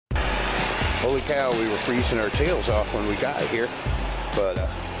holy cow, we were freezing our tails off when we got here. But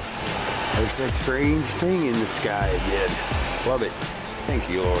it's a strange thing in the sky again. Love it. Thank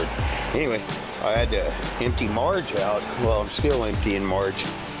you, Lord. Anyway, I had to empty Marge out. Well, I'm still emptying Marge.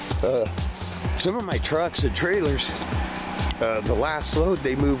 Some of my trucks and trailers, the last load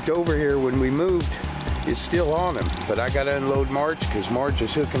they moved over here when we moved is still on them. But I got to unload Marge because Marge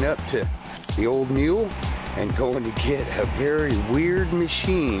is hooking up to the old mule and going to get a very weird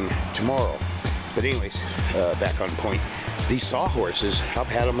machine tomorrow. But anyways, back on point. These sawhorses, I've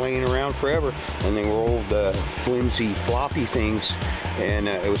had them laying around forever, and they were old flimsy floppy things, and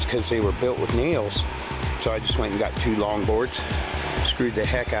it was because they were built with nails. So I just went and got 2 long boards, screwed the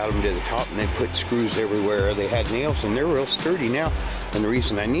heck out of them to the top, and then put screws everywhere they had nails, and they're real sturdy now. And the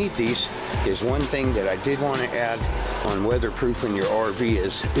reason I need these is one thing that I did want to add on weatherproofing your RV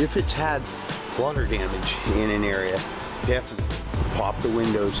is if it's had water damage in an area, definitely pop the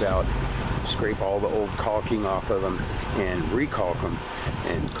windows out, scrape all the old caulking off of them and recaulk them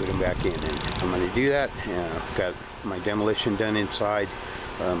and put them back in. And I'm going to do that. I've got my demolition done inside.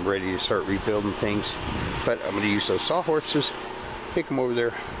 I'm ready to start rebuilding things, but I'm going to use those sawhorses, pick them over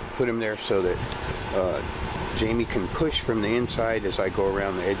there, put them there so that Jamie can push from the inside as I go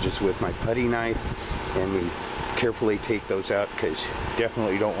around the edges with my putty knife, and we carefully take those out because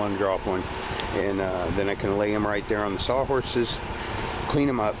definitely don't want to drop one. And then I can lay them right there on the sawhorses, clean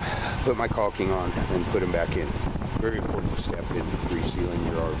them up, put my caulking on, and put them back in. Very important step in resealing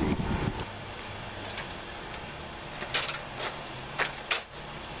your RV.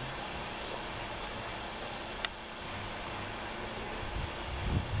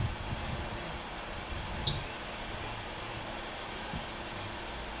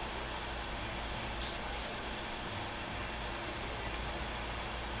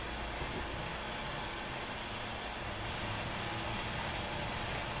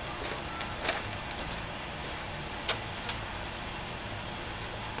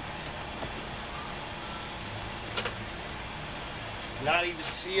 Not even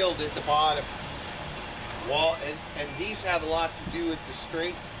sealed at the bottom wall, and these have a lot to do with the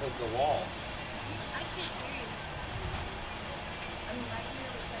strength of the wall. I can't hear you. I'm right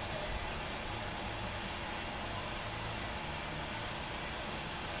here with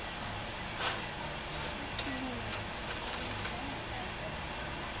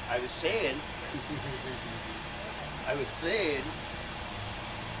I was saying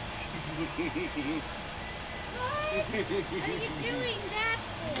What are you doing that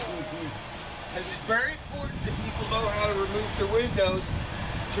for? Because it's very important that people know how to remove their windows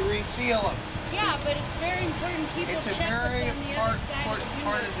to reseal them. Yeah, but it's very important people It's a check very what's on the other side of the important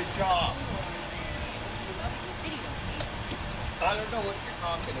part of the job. I don't know what you're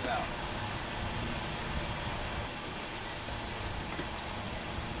talking about.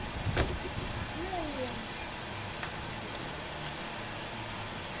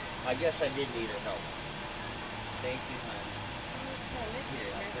 I guess I did need her help. Thank you, honey. Here,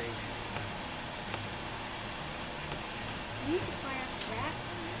 I'll trade you. You need to fire up that.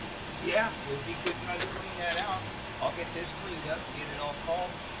 Yeah, it would be good time to clean that out. I'll get this cleaned up, get it all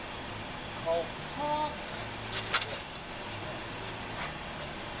caulked.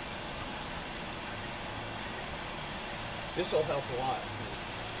 This will help a lot.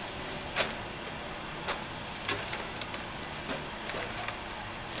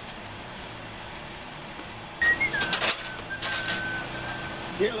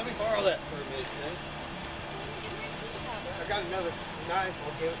 Here, let me borrow that for a minute, then. I got another knife.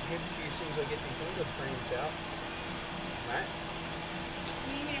 I'll give it to you as soon as I get these window frames out. Alright?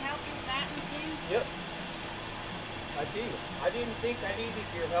 You need me to help you with that and thing? Yep. I do. I didn't think I needed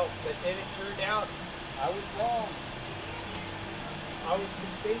your help, but then it turned out I was wrong. I was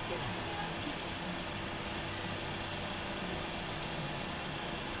mistaken.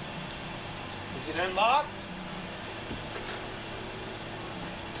 Is it unlocked?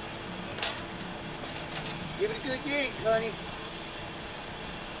 Give it a good yank, honey.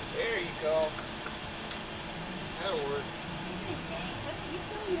 There you go. That'll work. You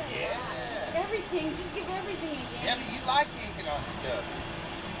tell me that. Yeah. Everything. Just give everything a yank. Yeah, but you like yanking on stuff.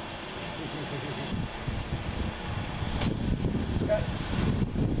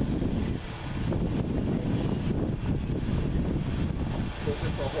 Those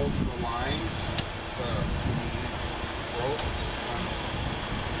are for holding the lines. These ropes on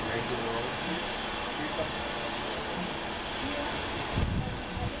regular ropes.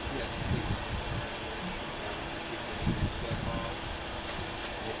 Yes, please. Keep this stuff off.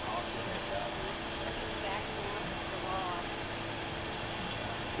 Get off the heck out.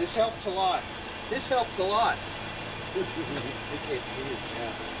 This helps a lot. This helps a lot. They can't see us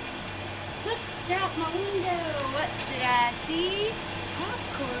now. looked out my window. What did I see?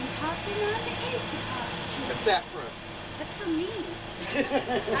 Popcorn popping on the egg. What's that from? That's for me.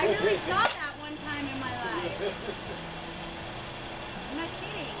 I really saw that one time in my life. I'm not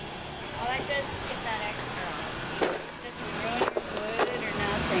kidding. All that does is get that extra off. It doesn't ruin your wood or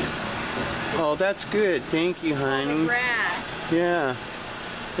nothing. Oh, that's good. Thank you, All the honey. grass. Yeah.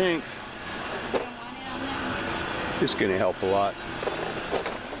 Thanks. You don't want it on that? It's gonna help a lot.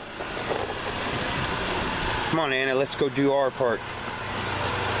 Come on, Anna, let's go do our part.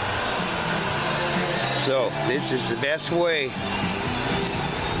 So, this is the best way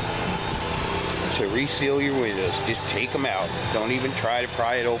to reseal your windows. Just take them out. Don't even try to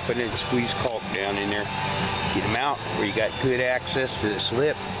pry it open and squeeze caulk down in there. Get them out where you got good access to this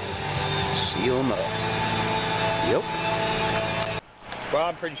lip. Seal them up. Yep. Well,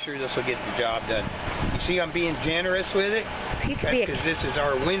 I'm pretty sure this will get the job done. You see I'm being generous with it? That's because this is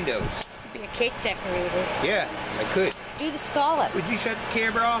our windows. Be a cake decorator. Yeah, I could. Do the scallop. Would you shut the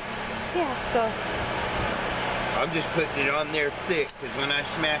camera off? Yeah, go. I'm just putting it on there thick because when I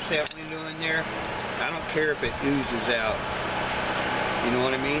smash that window in there, I don't care if it oozes out. You know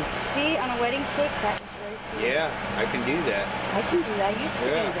what I mean? See, on a wedding cake, that was very cool. Yeah, I can do that. I can do that. I used to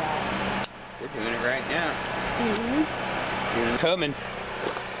do that. We're doing it right now. Mm-hmm. Coming.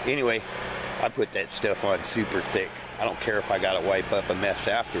 Anyway, I put that stuff on super thick. I don't care if I gotta wipe up a mess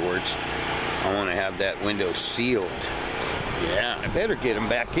afterwards. I want to have that window sealed. Yeah, I better get them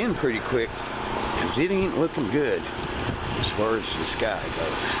back in pretty quick because it ain't looking good as far as the sky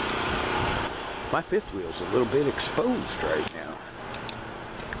goes. My fifth wheel's a little bit exposed right now.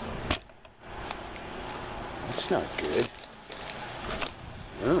 That's not good.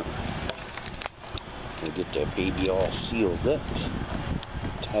 Oh. Gonna get that baby all sealed up.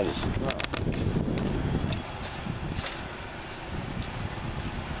 Tight as a drum.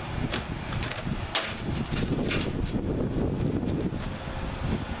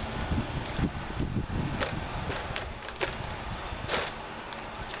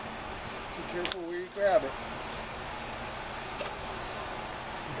 Be careful where you grab it.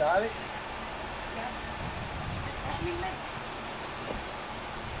 You got it?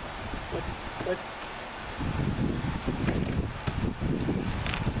 What?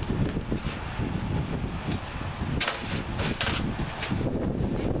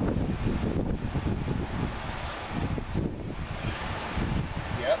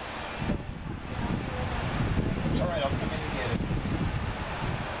 Yep. It's alright, I'll come in and get it.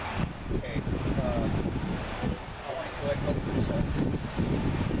 Okay, I want to collect hope for a second.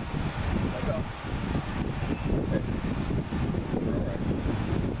 Let go. Okay. Alright.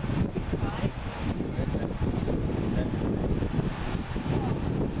 It's fine.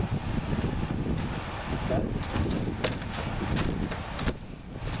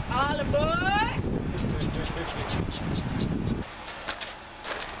 All aboard!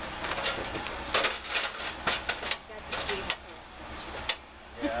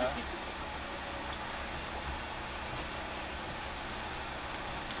 Yeah.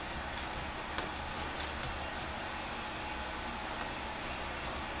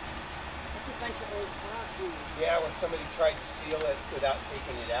 That's a bunch of old cloth. Yeah, when somebody tried to seal it without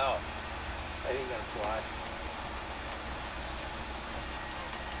taking it out, that ain't gonna fly.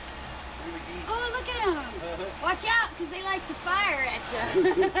 Really deep. Oh, look at them! Watch out, because they like to fire at you.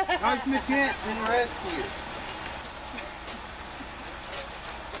 How's my chance in rescue?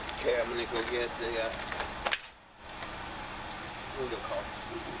 Okay, I'm gonna go get the window caulk.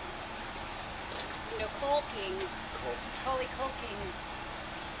 No caulking. Holy caulking.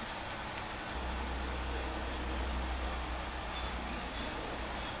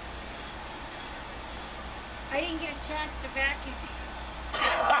 I didn't get a chance to vacuum.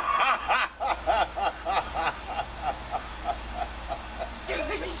 Did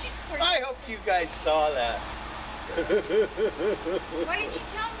you squirt? I hope you guys saw that. Why did you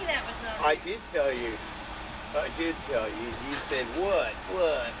tell me that was on? I did tell you. I did tell you. You said what?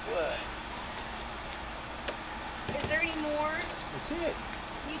 Is there any more? That's it.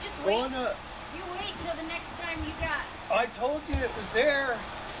 You just wait. Going up. You wait till the next time you got. I told you it was there.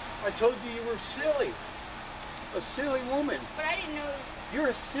 I told you you were silly. A silly woman. But I didn't know. You're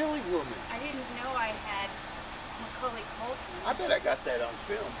a silly woman. I didn't know I had Macaulay Culkin. I bet I got that on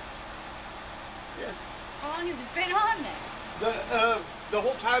film. Yeah. How long has it been on there? The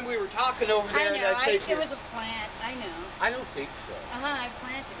whole time we were talking over there, I know. and I said It was a plant. I know. I don't think so. I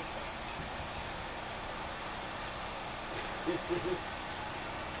planted it.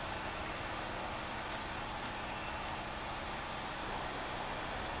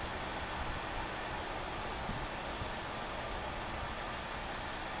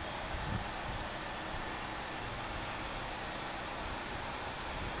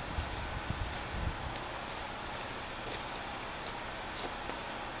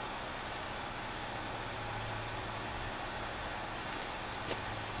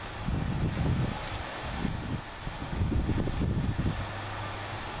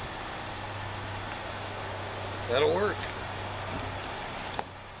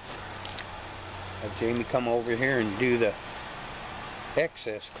 Jamie come over here and do the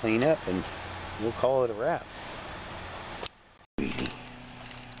excess cleanup, and we'll call it a wrap.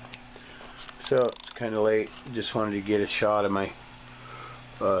 So it's kind of late. Just wanted to get a shot of my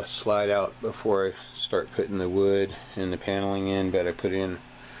slide out before I start putting the wood and the paneling in, but I put in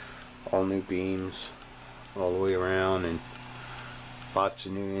all new beams all the way around and lots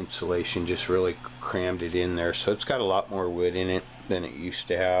of new insulation, just really crammed it in there. So it's got a lot more wood in it than it used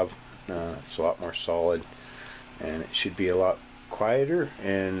to have. It's a lot more solid, and it should be a lot quieter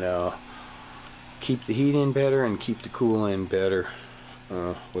and keep the heat in better and keep the cool in better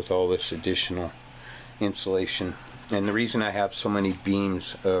with all this additional insulation. And the reason I have so many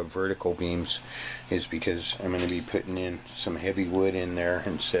beams, vertical beams, is because I'm going to be putting in some heavy wood in there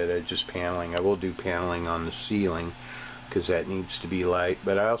instead of just paneling. I will do paneling on the ceiling because that needs to be light,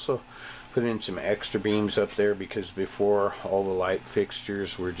 but I also put in some extra beams up there because before all the light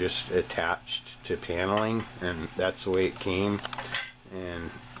fixtures were just attached to paneling, and that's the way it came, and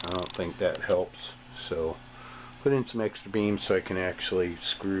I don't think that helps. So put in some extra beams so I can actually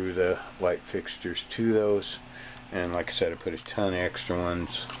screw the light fixtures to those. And like I said, I put a ton of extra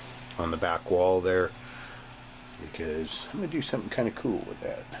ones on the back wall there because I'm going to do something kind of cool with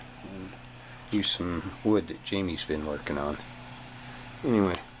that. And use some wood that Jamie's been working on.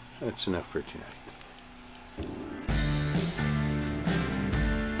 Anyway, that's enough for tonight.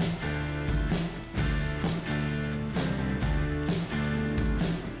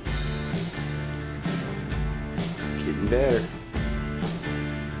 Getting better.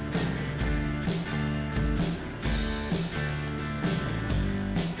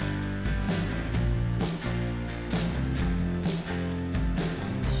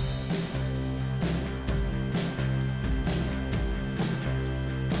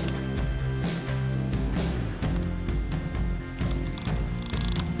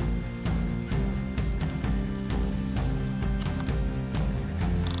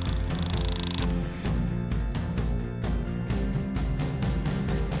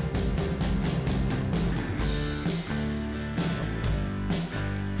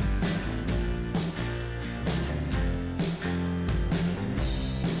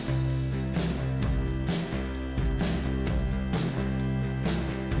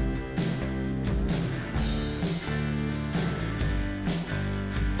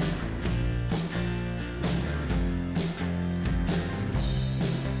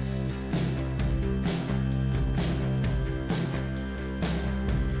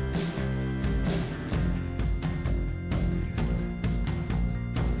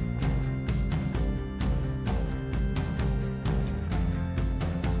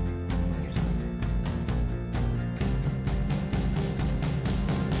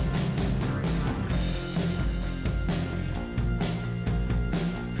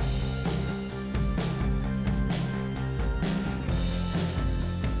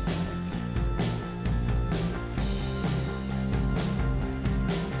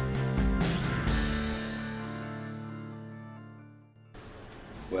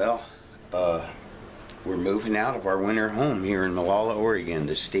 Well, we're moving out of our winter home here in Molalla, Oregon,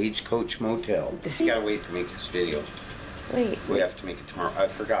 the Stagecoach Motel. You gotta wait to make this video. Wait. We have to make it tomorrow. I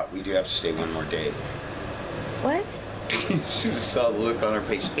forgot, we do have to stay one more day. What? You should have saw the look on her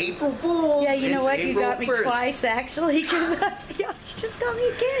face. April Fools! Yeah, you know what? You got me 1st. twice, actually, because you just got me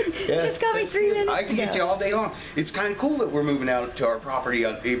again. Yes, You just got me 3 minutes ago. I can get you all day long. It's kind of cool that we're moving out to our property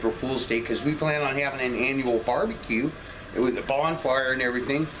on April Fool's Day because we plan on having an annual barbecue with a bonfire and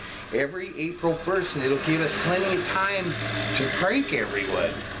everything every April 1st, and it'll give us plenty of time to prank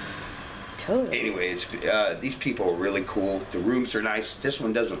everyone. Totally. Anyways, these people are really cool. The rooms are nice. This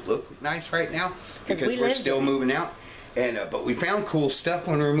one doesn't look nice right now because we're still moving out. And but we found cool stuff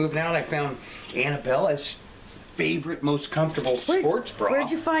when we were moving out. I found Annabella's favorite, most comfortable sports bra.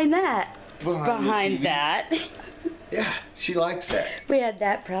 Where'd you find that? Behind that. Yeah, she likes that. We had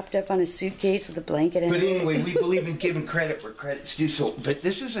that propped up on a suitcase with a blanket in it. But anyway, we believe in giving credit where credit's due. So, but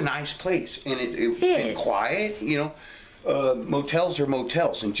this is a nice place, and it's been quiet. You know, motels are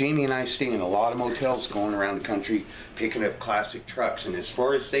motels, and Jamie and I stay in a lot of motels going around the country picking up classic trucks. And as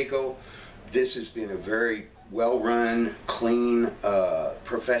far as they go, this has been a very well-run, clean,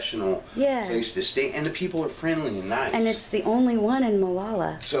 professional place to stay, and the people are friendly and nice. And it's the only one in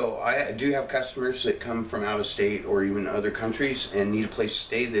Molalla. So I do have customers that come from out of state or even other countries and need a place to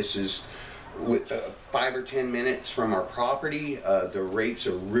stay. This is with 5 or 10 minutes from our property. The rates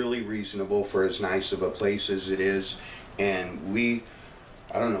are really reasonable for as nice of a place as it is, and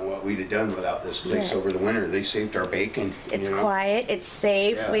I don't know what we'd have done without this place over the winter. They saved our bacon. It's quiet. It's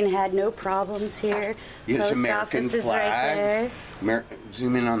safe. Yeah. We had no problems here. Yes, Post American office is flag. right there.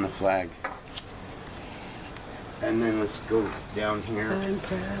 Zoom in on the flag. And then let's go down here. I'm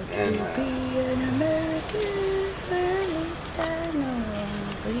proud and, to be an American, at least I know I'm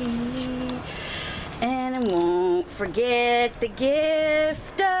free. And I won't forget the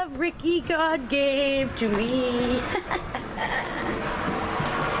gift of Ricky God gave to me.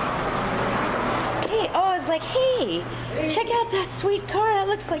 Hey, oh, I was like, hey, check out that sweet car. That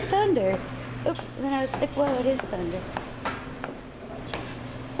looks like thunder. Oops, and then I was like, whoa, it is thunder.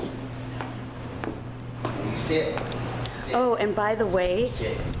 Sit. Oh, and by the way,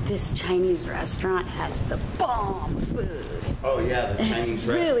 this Chinese restaurant has the bomb food. Oh yeah, the Chinese It's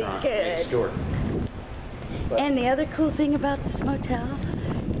really restaurant good. next door. And the other cool thing about this motel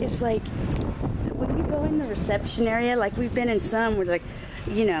is like when you go in the reception area, like we've been in some where like,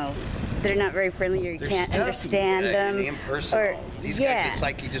 you know, they're not very friendly or you can't understand them. And impersonal. These guys, it's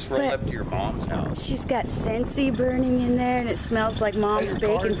like you just roll up to your mom's house. She's got Scentsy burning in there and it smells like mom's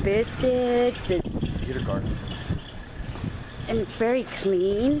bacon biscuits. Get her card. And it's very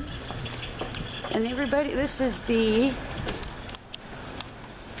clean. And everybody, this is the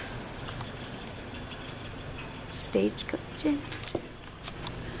Stagecoach Inn.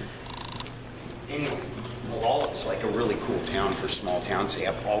 Anyway, Molal's like a really cool town for small towns. They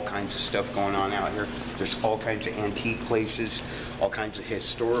have all kinds of stuff going on out here. There's all kinds of antique places, all kinds of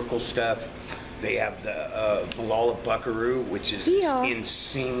historical stuff. They have the Molalla Buckaroo, which is this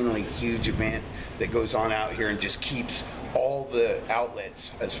insanely huge event that goes on out here and just keeps all the outlets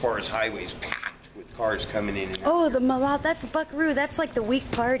as far as highways packed with cars coming in and out. Oh, the Molalla, that's the Buckaroo. That's like the week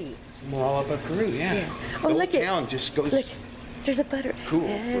party. Molalla Buckaroo, yeah. Oh, the look whole town just goes. Look, there's a butter. Cool.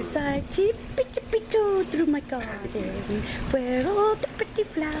 As I tippy-tippy-toe through my garden, where all the pretty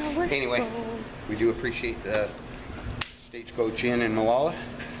flowers Anyway, grow. we do appreciate the Stagecoach Inn in Molalla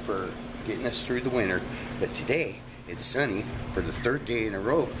for getting us through the winter. But today, it's sunny for the third day in a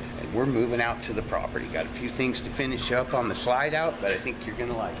row, and we're moving out to the property. Got a few things to finish up on the slide out, but I think you're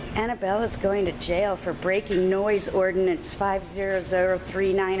gonna like it. Annabella's going to jail for breaking noise ordinance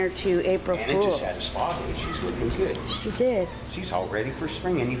 5003902 April Anna Fools. just had a spa day. She's looking good. She did. She's all ready for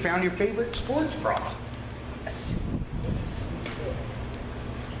spring, and you found your favorite sports bra.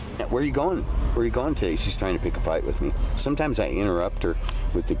 Where are you going? Where are you going today? She's trying to pick a fight with me. Sometimes I interrupt her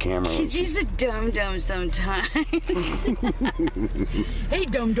with the camera. She's a dum-dum sometimes. Hey,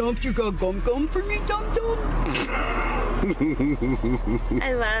 dum-dum, you got gum-gum for me, dum-dum?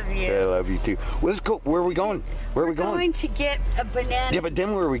 I love you. I love you too. Let's go. Where are we going? Where are we going? We're going to get a banana. Yeah, but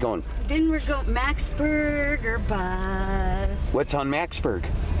then where are we going? Then we're going Maxburg or Bus. What's on Maxburg?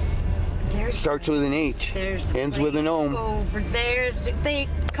 There's Starts with an H. There's ends with an O. Over there that they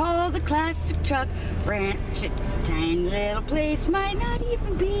call the classic truck ranch. It's a tiny little place, might not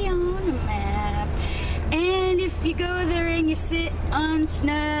even be on a map. And if you go there and you sit on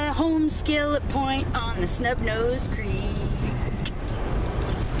home skillet point on the Snub-Nosed Creek.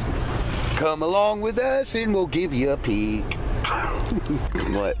 Come along with us and we'll give you a peek.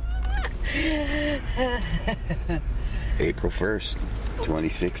 What? April 1st,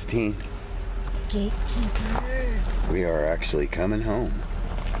 2016. Gatekeeper. We are actually coming home.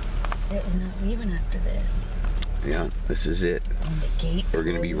 We're not leaving after this. Yeah, this is it. On the gate. We're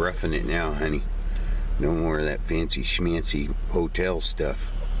gonna be roughing it now, honey. No more of that fancy schmancy hotel stuff.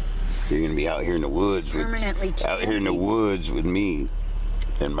 You're gonna be out here in the woods with me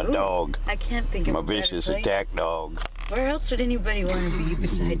and my dog. I can't think of my vicious attack dog. Where else would anybody want to be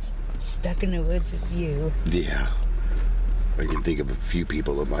besides stuck in the woods with you? Yeah. I can think of a few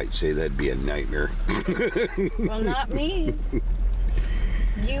people that might say that'd be a nightmare. Well, not me.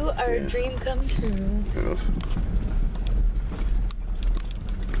 You are a dream come true. Oh.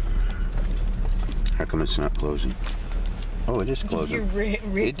 How come it's not closing? Oh, it is closing.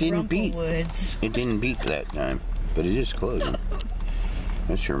 It didn't beat. It didn't beat that time, but it is closing.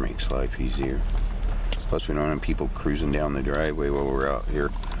 That sure makes life easier. Plus, we don't have people cruising down the driveway while we're out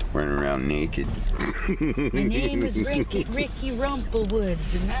here running around naked. My name is Ricky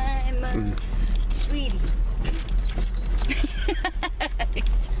Rumpelwoods, and I'm a sweetie.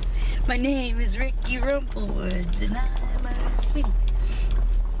 My name is Ricky Rumpelwoods, and I'm a sweetie.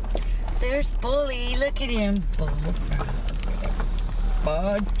 There's Bully, look at him.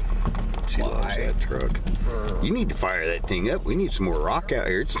 Bud. She loves that truck. You need to fire that thing up. We need some more rock out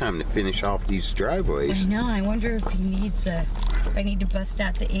here. It's time to finish off these driveways. I know. I wonder if he needs if I need to bust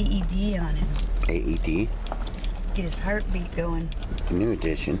out the AED on him. AED? Get his heartbeat going. New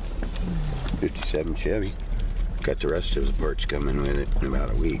edition. 57 Chevy. Got the rest of his parts coming with it in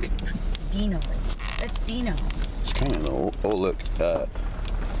about a week. Dino. That's Dino. It's kind of old. Oh, look.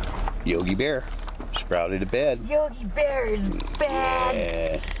 Yogi Bear sprouted a bed. Yogi Bear is bad.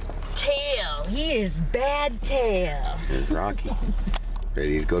 Yeah. Tail tail. He is bad tail. There's Rocky.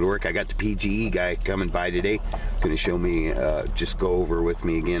 Ready to go to work. I got the PGE guy coming by today. Gonna show me, just go over with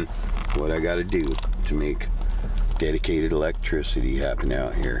me again what I gotta do to make dedicated electricity happen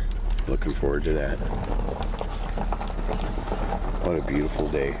out here. Looking forward to that. What a beautiful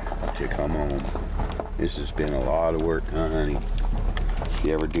day to come home. This has been a lot of work, huh, honey?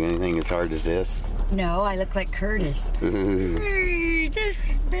 You ever do anything as hard as this? No, I look like Curtis. Hey, this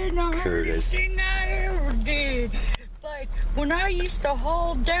has been the hardest thing I ever did. Like, when I used to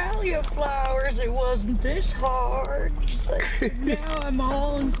haul dahlia flowers, it wasn't this hard. It's like, now I'm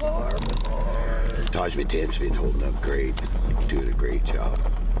hauling cardboard. Taj Matin's been holding up great. Doing a great job.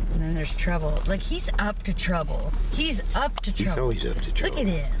 And then there's trouble. Like, he's up to trouble. He's up to trouble. He's always up to trouble. Look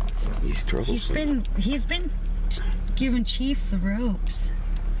at him. He's troublesome. He's been giving Chief the ropes.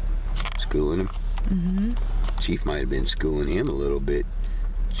 Schooling him? Mm-hmm. Chief might have been schooling him a little bit.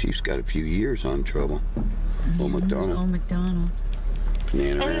 Chief's got a few years on trouble. Old McDonald. Old McDonald.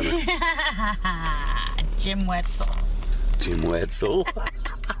 Panoramic. Jim Wetzel. Jim Wetzel.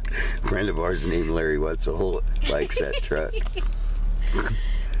 Friend of ours named Larry Wetzel likes that truck.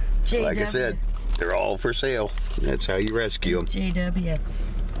 JW. Like I said, they're all for sale. That's how you rescue them. JW.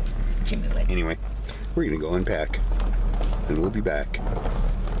 Jimmy Wetzel. Anyway, we're going to go unpack. And we'll be back.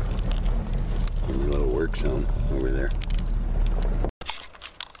 In the little work zone over there.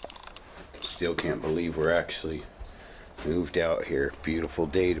 Still can't believe we're actually moved out here. Beautiful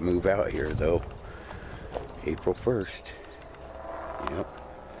day to move out here, though. April 1st. Yep.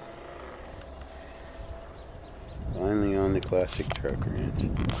 Finally on the classic truck ranch.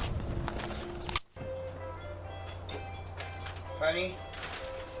 Honey?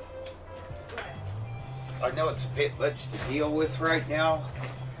 I know it's a bit much to deal with right now,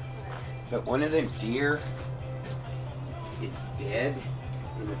 but one of them deer is dead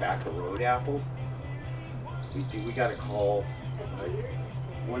in the back of Road Apple. We gotta call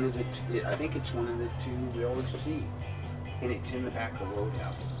one of the two. I think it's one of the two we always see, and it's in the back of Road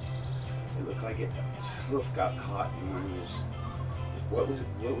Apple. It looked like its hoof got caught in one of his. What would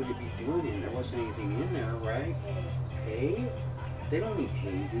it be doing in there? Wasn't anything in there, right? Hay? They don't eat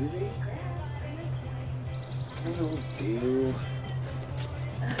hay, do they? They don't do.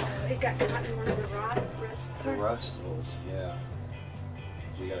 It got caught in one of the rust The parts. rustles, yeah.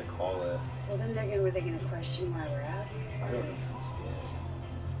 We gotta call it. Well, then were they gonna question why we're out here? I don't know if it's dead.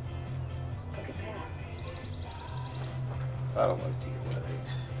 Look at Pat. I don't want to deal with it.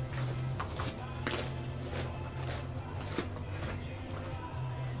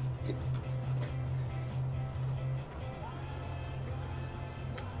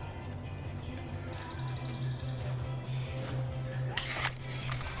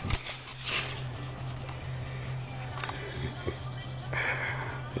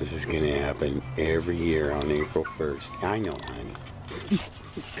 This is going to happen every year on April 1st. I know, honey.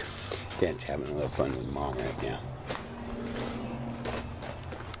 Dad's having a little fun with Mom right now.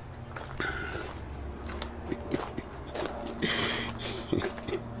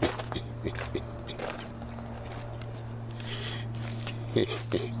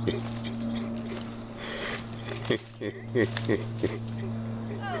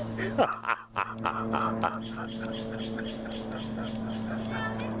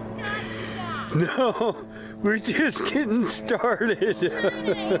 No, we're just getting started.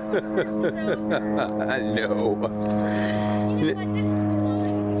 I know.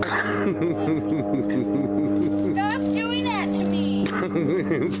 Stop doing that to me.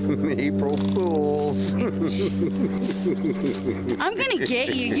 April Fools. I'm gonna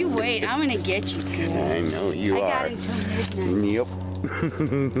get you. You wait. I'm gonna get you. I know you I are. got until midnight. Yep.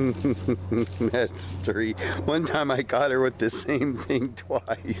 That's 3. One time I caught her with the same thing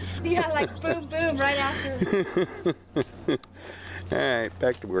twice. Yeah, like boom, boom, right after. All right,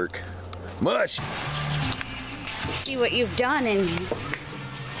 back to work. Mush! See what you've done in here.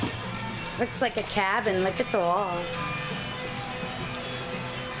 Looks like a cabin. Look at the walls.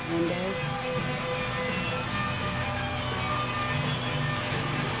 Windows.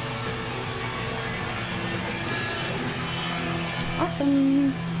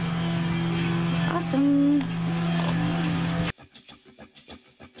 Awesome. Awesome.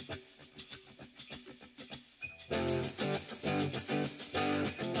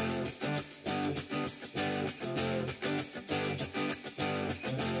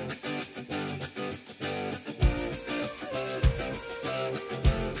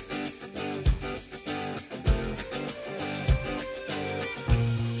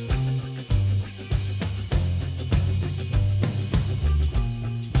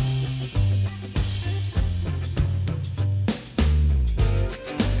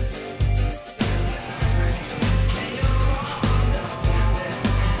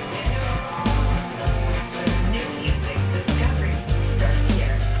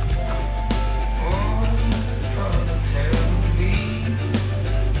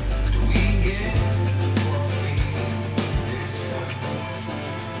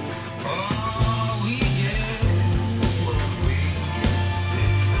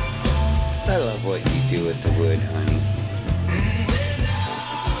 wood, honey.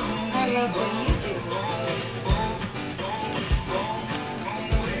 I love what you do.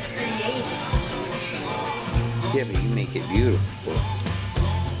 Creative. Yeah, but you make it beautiful.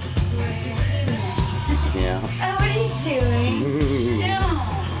 Yeah. Oh, what are you doing? No.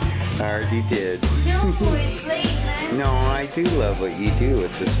 I already did. No, it's late, man. No, I do love what you do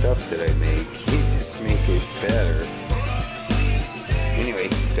with the stuff that I make. You just make it better. Anyway,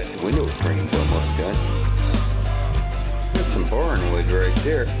 got the window frames almost done. That's some barn wood right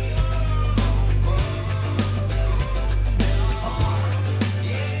there.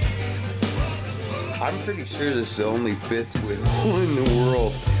 I'm pretty sure this is the only fifth window in the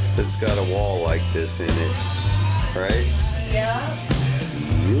world that's got a wall like this in it. Right? Yeah.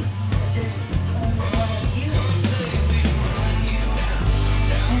 Yep. There's only one of you.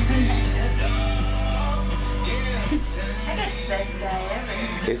 I got the best guy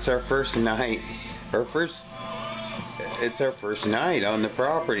ever. It's our first night. It's our first night on the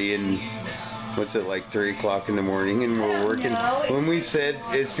property, and what's it, like 3 o'clock in the morning, and we're working. know, When we said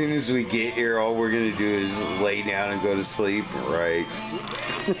as soon as we get here, all we're gonna do is lay down and go to sleep, right?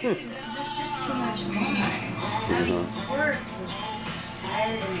 That's just too much fun. I mean, we're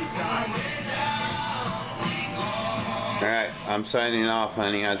tired and exhausted. All right, I'm signing off,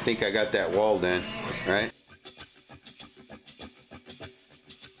 honey. I think I got that wall done, right?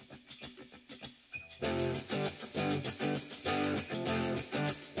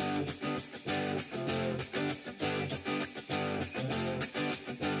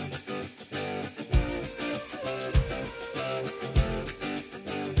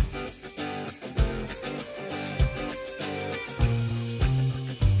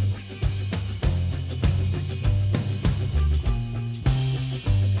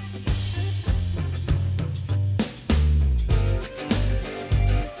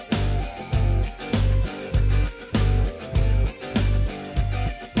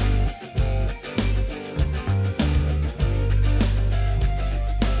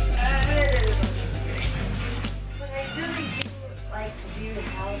 But I really do like to do the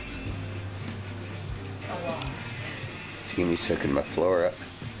house a lot. Timmy's hooking my floor up.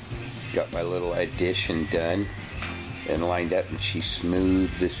 Got my little addition done and lined up, and she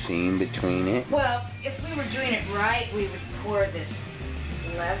smoothed the seam between it. Well, if we were doing it right, we would pour this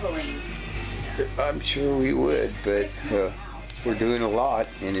leveling stuff. I'm sure we would, but we're doing a lot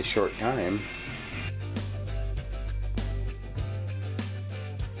in a short time.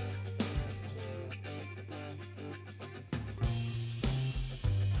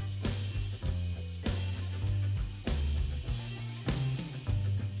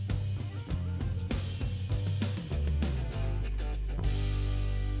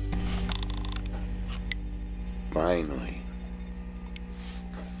 Finally.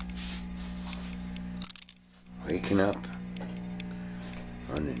 Waking up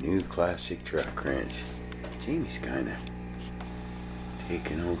on the new classic truck wrench. Jamie's kinda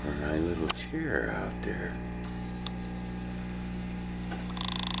taking over my little chair out there.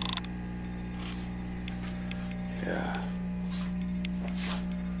 Yeah.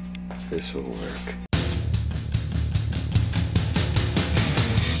 This will work.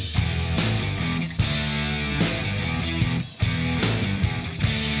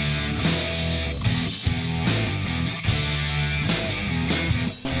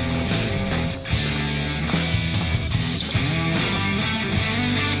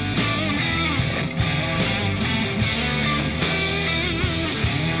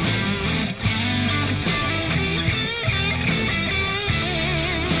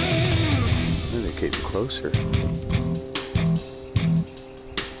 Getting closer.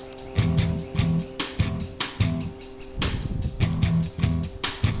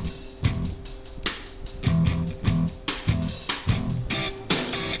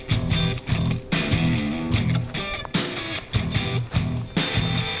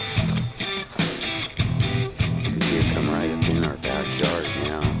 You come right up in our backyard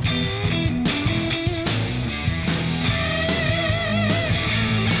now.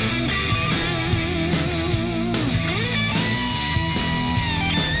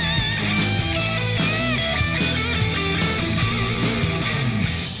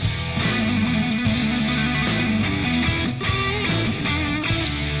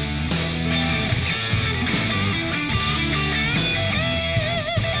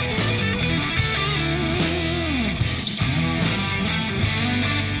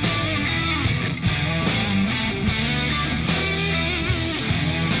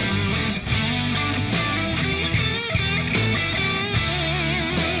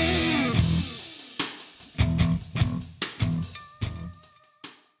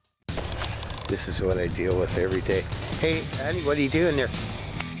 This is what I deal with every day. Hey, Annie, what are you doing there? I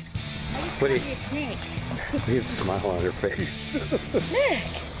just What caught do you a snake. Look at the smile on her face. Look,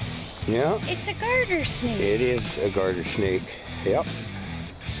 Yeah, it's a garter snake. it is a garter snake. Yep.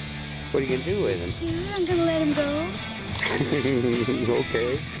 What are you gonna do with him? Yeah, I'm gonna let him go.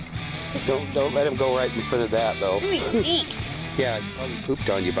 Okay. Don't let him go right in front of that though. Ooh, he stinks. Yeah, he probably pooped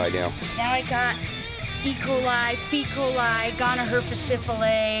on you by now. Now I got E. coli, F. coli, gonorrhea,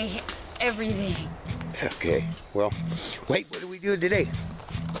 syphilis, everything. Okay. Well, wait. What are we doing today?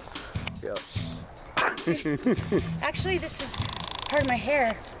 Yeah. Actually, this is part of my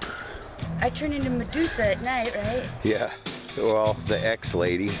hair. I turn into Medusa at night, right? Yeah. Well, the X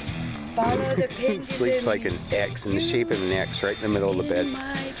lady Follow the pendulum. sleeps like an X in the shape of an X right in the middle of the bed. In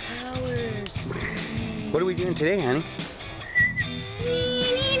my powers. What are we doing today, honey?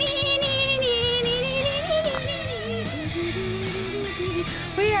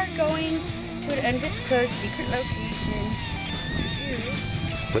 We are going to an undisclosed secret location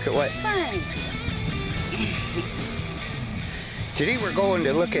to Look at what? find. Today we're going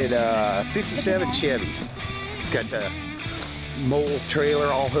to look at 57 Chevy. Got the mole trailer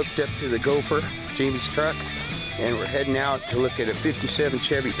all hooked up to the Gopher, Jamie's truck, and we're heading out to look at a 57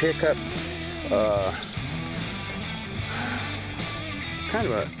 Chevy pickup. Kind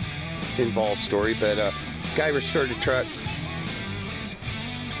of a involved story, but guy restored a truck.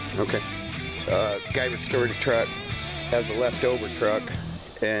 Okay. Guy restored a truck, has a leftover truck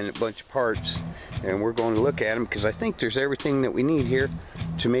and a bunch of parts, and we're going to look at them because I think there's everything that we need here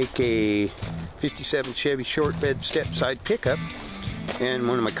to make a 57 Chevy short bed step side pickup. And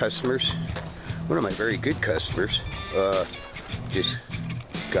one of my customers, one of my very good customers, just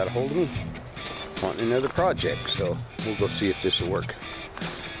got a hold of me wanting another project, so we'll go see if this will work.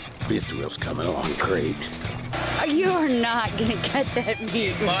 Fifth wheel's coming along great. You are not gonna get that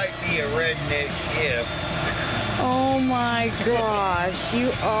meat. Might be a redneck if. Oh my gosh, you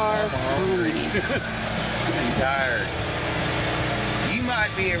are hungry. funny. I'm tired. You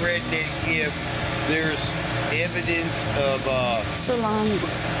might be a redneck if there's evidence of Salami.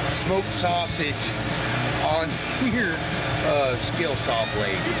 smoked sausage on your skill saw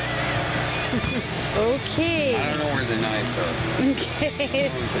blade. Okay. I don't know where the knives are. Okay.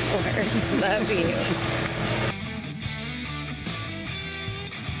 Words, love you.